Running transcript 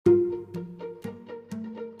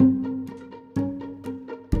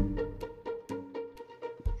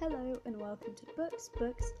welcome to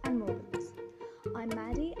Books, and More Books. I'm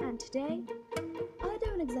Maddie, and today, I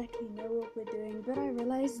don't exactly know what we're doing, but I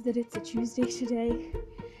realised that it's a Tuesday today,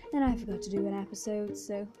 and I forgot to do an episode,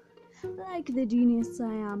 so, like the genius I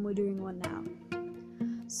am, we're doing one now.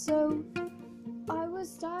 So, I was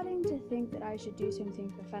starting to think that I should do something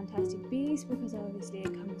for Fantastic Beasts, because obviously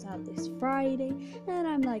it comes out this Friday, and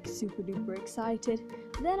I'm like super duper excited.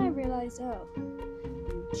 Then I realised,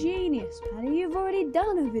 genius, Maddie, you've already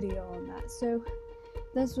done a video on that, so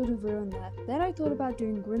that sort of ruined that. Then I thought about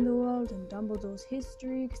doing Grindelwald and Dumbledore's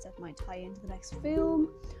history, because that might tie into the next film,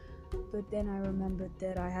 but then I remembered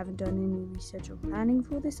that I haven't done any research or planning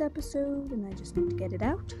for this episode, and I just need to get it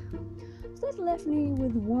out. So that left me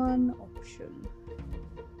with one option,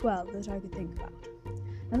 well, that I could think about,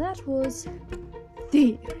 and that was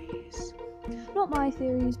theories. Not my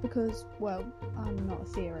theories, because, well, I'm not a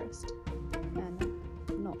theorist, and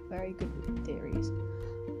not very good with theories,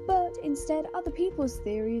 but instead other people's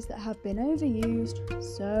theories that have been overused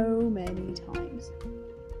so many times.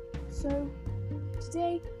 So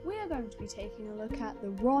today we are going to be taking a look at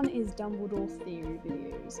the Ron is Dumbledore theory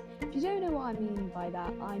videos. If you don't know what I mean by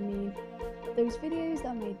that, I mean those videos that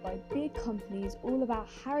are made by big companies all about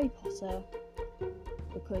Harry Potter,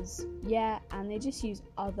 because and they just use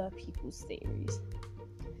other people's theories.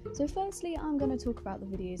 So firstly, I'm going to talk about the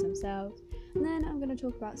videos themselves, and then I'm going to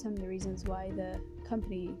talk about some of the reasons why the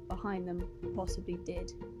company behind them possibly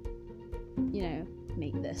did,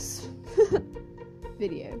 make this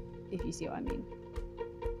video, if you see what I mean.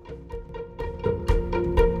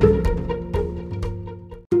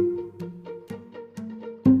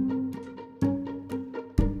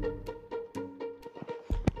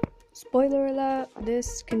 Spoiler alert,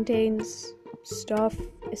 this contains stuff,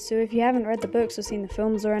 so if you haven't read the books or seen the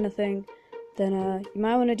films or anything, then you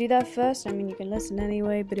might want to do that first. I mean, you can listen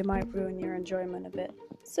anyway, but it might ruin your enjoyment a bit.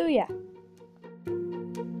 So yeah.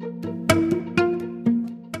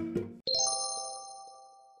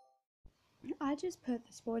 I just put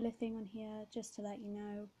the spoiler thing on here just to let you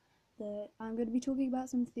know that I'm going to be talking about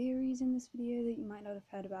some theories in this video that you might not have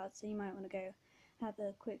heard about, so you might want to go have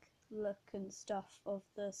a quick look and stuff of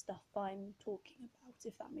the stuff I'm talking about,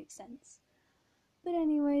 if that makes sense. But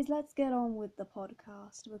anyways, let's get on with the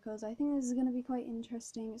podcast, because I think this is going to be quite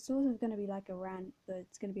interesting. It's sort of going to be like a rant, but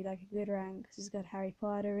it's going to be like a good rant, because it's got Harry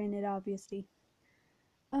Potter in it, obviously.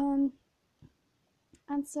 And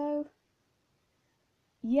so,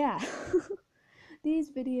 yeah.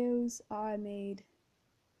 These videos are made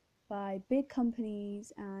by big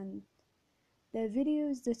companies, and they're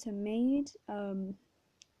videos that are made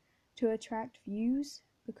to attract views,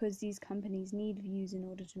 because these companies need views in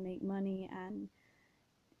order to make money, and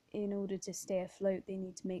in order to stay afloat they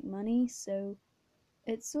need to make money. So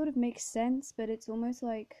it sort of makes sense, but it's almost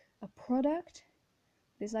like a product.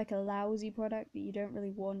 It's like a lousy product that you don't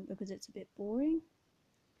really want because it's a bit boring,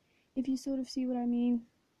 if you sort of see what I mean.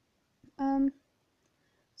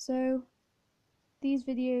 So these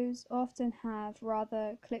videos often have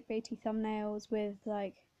rather clickbaity thumbnails with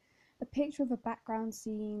like a picture of a background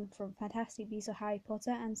scene from Fantastic Beasts or Harry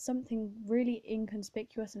Potter and something really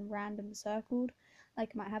inconspicuous and random circled.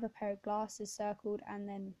 Like it might have a pair of glasses circled and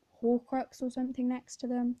then Horcrux or something next to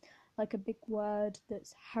them, like a big word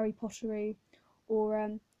that's Harry Pottery,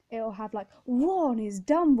 or it'll have like Ron is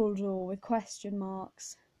Dumbledore with question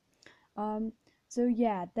marks. So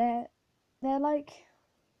yeah, they're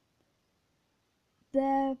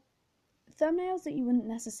thumbnails that you wouldn't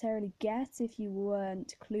necessarily get if you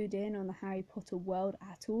weren't clued in on the Harry Potter world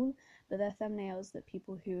at all, but they're thumbnails that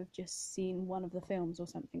people who have just seen one of the films or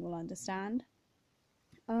something will understand.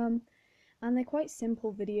 And they're quite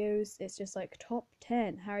simple videos. It's just like top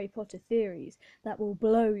 10 Harry Potter theories that will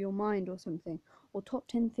blow your mind or something, or top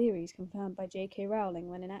 10 theories confirmed by J.K. Rowling,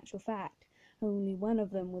 when in actual fact only one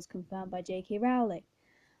of them was confirmed by J.K. Rowling.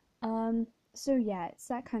 So yeah, it's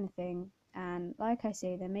that kind of thing. And like I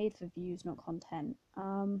say, they're made for views, not content.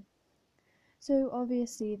 So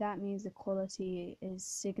obviously that means the quality is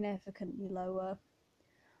significantly lower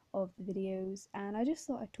of the videos, and I just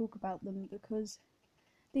thought I'd talk about them because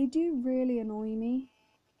they do really annoy me,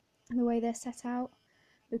 the way they're set out,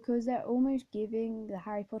 because they're almost giving the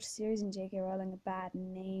Harry Potter series and J.K. Rowling a bad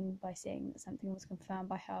name by saying that something was confirmed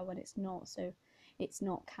by her when it's not, so it's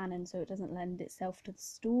not canon, so it doesn't lend itself to the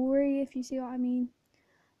story, if you see what I mean.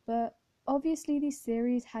 But obviously these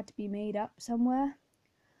theories had to be made up somewhere,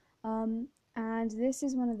 and this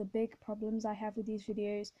is one of the big problems I have with these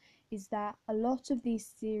videos, is that a lot of these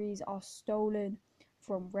theories are stolen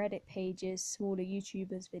from Reddit pages, smaller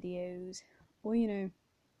YouTubers videos, or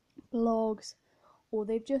blogs, or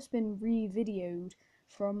they've just been re-videoed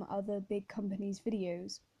from other big companies'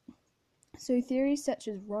 videos. So theories such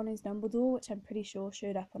as Ron is Dumbledore, which I'm pretty sure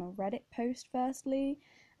showed up on a Reddit post firstly,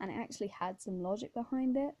 and it actually had some logic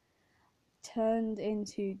behind it, turned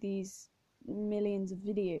into these millions of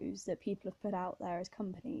videos that people have put out there as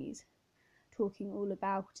companies talking all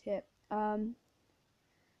about it,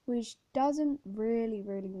 which doesn't really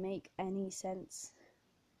make any sense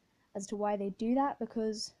as to why they do that,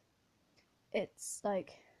 because it's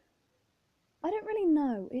like, I don't really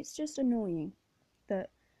know, it's just annoying that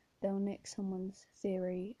they'll nick someone's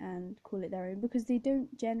theory and call it their own, because they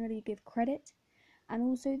don't generally give credit. And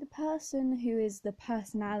also the person who is the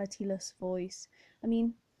personalityless voice, I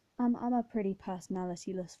mean, I'm a pretty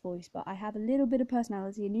personalityless voice, but I have a little bit of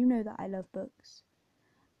personality, and you know that I love books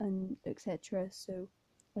and etc. So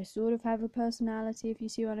I sort of have a personality, if you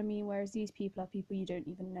see what I mean, whereas these people are people you don't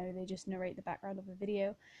even know. They just narrate the background of a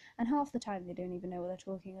video, and half the time they don't even know what they're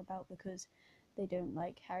talking about, because they don't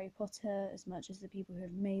like Harry Potter as much as the people who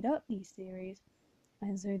have made up these theories,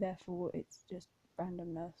 and so therefore it's just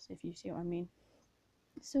randomness, if you see what I mean.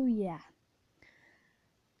 So yeah,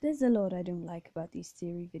 there's a lot I don't like about these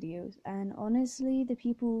theory videos, and honestly the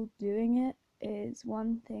people doing it is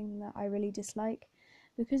one thing that I really dislike,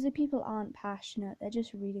 because the people aren't passionate, they're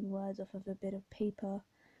just reading words off of a bit of paper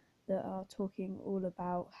that are talking all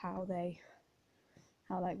about how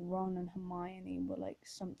like Ron and Hermione were like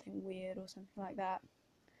something weird or something like that.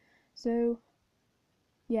 So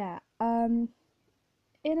yeah, in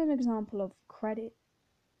an example of credit,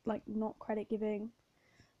 like not credit giving,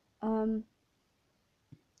 I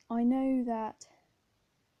know that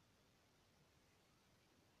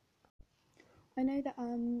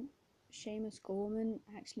Seamus Gorman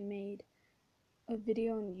actually made a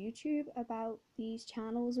video on YouTube about these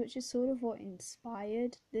channels, which is sort of what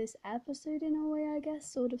inspired this episode in a way, I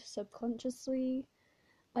guess, sort of subconsciously.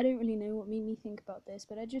 I don't really know what made me think about this,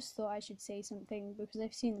 but I just thought I should say something because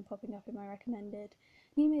I've seen them popping up in my recommended.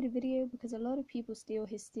 And he made a video because a lot of people steal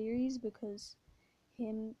his theories, because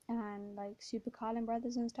him and like Super Carlin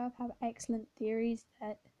Brothers and stuff have excellent theories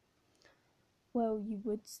that, well, you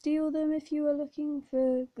would steal them if you were looking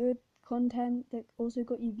for good content that also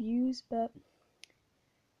got you views, but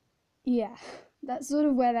yeah, that's sort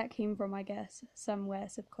of where that came from, I guess, somewhere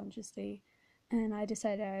subconsciously. And I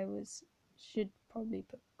decided should probably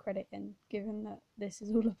put credit in, given that this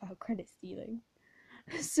is all about credit stealing.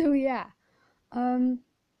 So yeah,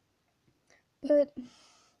 but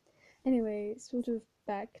anyway, sort of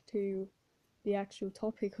back to the actual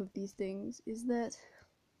topic of these things, is that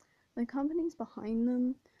the companies behind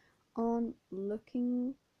them aren't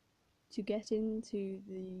looking to get into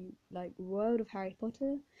the like world of Harry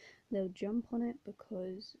Potter. They'll jump on it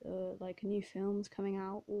because like a new film's coming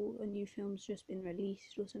out, or a new film's just been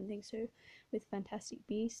released or something. So with Fantastic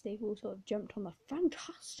Beasts, they've all sort of jumped on the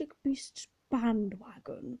Fantastic Beasts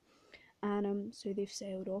bandwagon, and so they've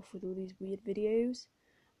sailed off with all these weird videos,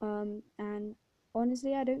 and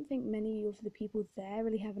honestly I don't think many of the people there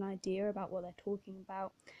really have an idea about what they're talking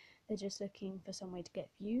about. They're just looking for some way to get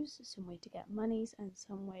views, some way to get monies, and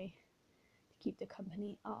some way to keep the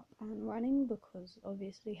company up and running, because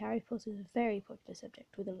obviously Harry Potter is a very popular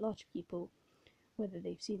subject with a lot of people, whether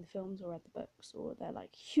they've seen the films or read the books, or they're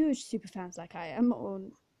like huge super fans like I am, or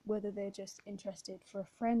whether they're just interested for a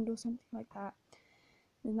friend or something like that.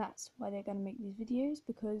 Then that's why they're going to make these videos,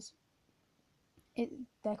 because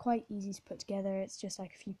they're quite easy to put together. It's just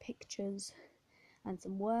like a few pictures and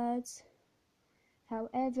some words.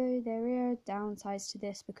 However, there are downsides to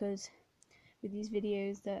this, because with these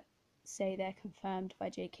videos that say they're confirmed by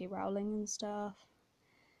J.K. Rowling and stuff,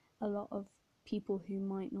 a lot of people who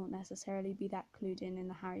might not necessarily be that clued in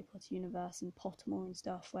the Harry Potter universe and Pottermore and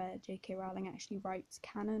stuff, where J.K. Rowling actually writes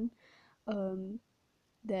canon,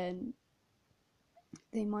 then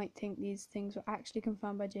they might think these things were actually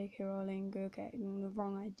confirmed by J.K. Rowling, go getting the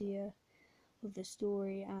wrong idea of the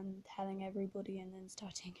story and telling everybody, and then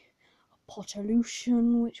starting a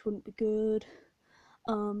Potterlution, which wouldn't be good.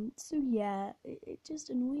 So yeah, it just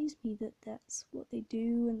annoys me that that's what they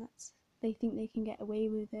do, and they think they can get away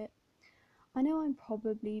with it. I know I'm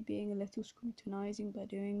probably being a little scrutinizing by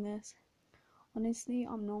doing this. Honestly,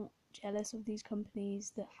 I'm not jealous of these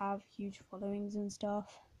companies that have huge followings and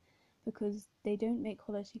stuff, because they don't make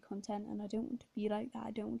quality content, and I don't want to be like that.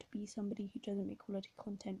 I don't want to be somebody who doesn't make quality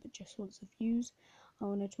content but just wants the views. I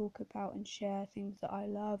want to talk about and share things that I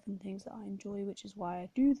love and things that I enjoy, which is why I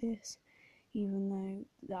do this, even though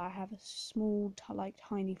I have a small,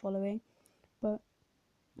 tiny following. But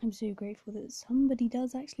I'm so grateful that somebody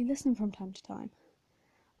does actually listen from time to time.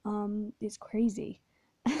 It's crazy.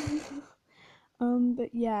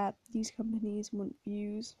 But yeah, these companies want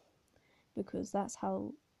views, because that's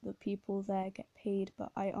how the people there get paid,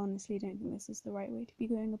 but I honestly don't think this is the right way to be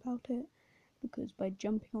going about it, because by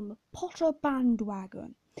jumping on the Potter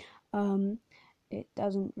bandwagon, it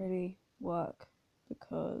doesn't really work,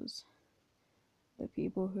 because the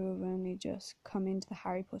people who have only just come into the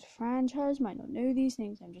Harry Potter franchise might not know these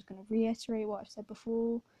things. I'm just going to reiterate what I've said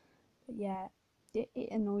before, but yeah, it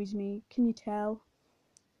annoys me, can you tell?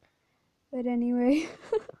 But anyway,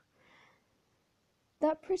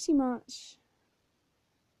 that pretty much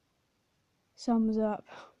sums up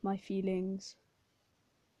my feelings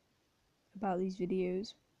about these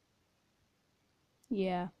videos.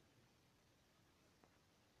 Yeah.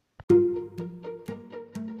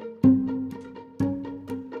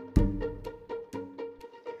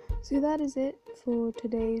 So that is it for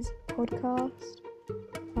today's podcast.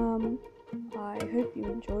 I hope you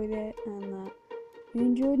enjoyed it and that you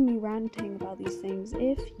enjoyed me ranting about these things.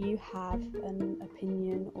 If you have an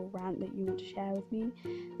opinion or rant that you want to share with me,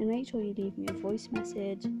 then make sure you leave me a voice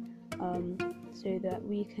message so that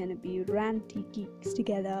we can be ranty geeks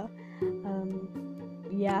together.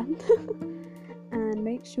 Yeah. And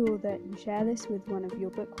make sure that you share this with one of your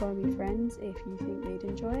bookwormy friends if you think they'd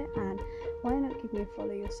enjoy it, and why not give me a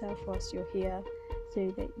follow yourself whilst you're here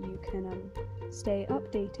so that you can stay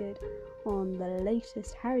updated on the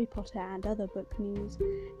latest Harry Potter and other book news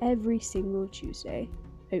every single Tuesday,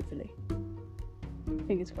 hopefully.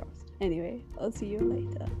 Fingers crossed. Anyway, I'll see you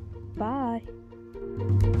later. Bye!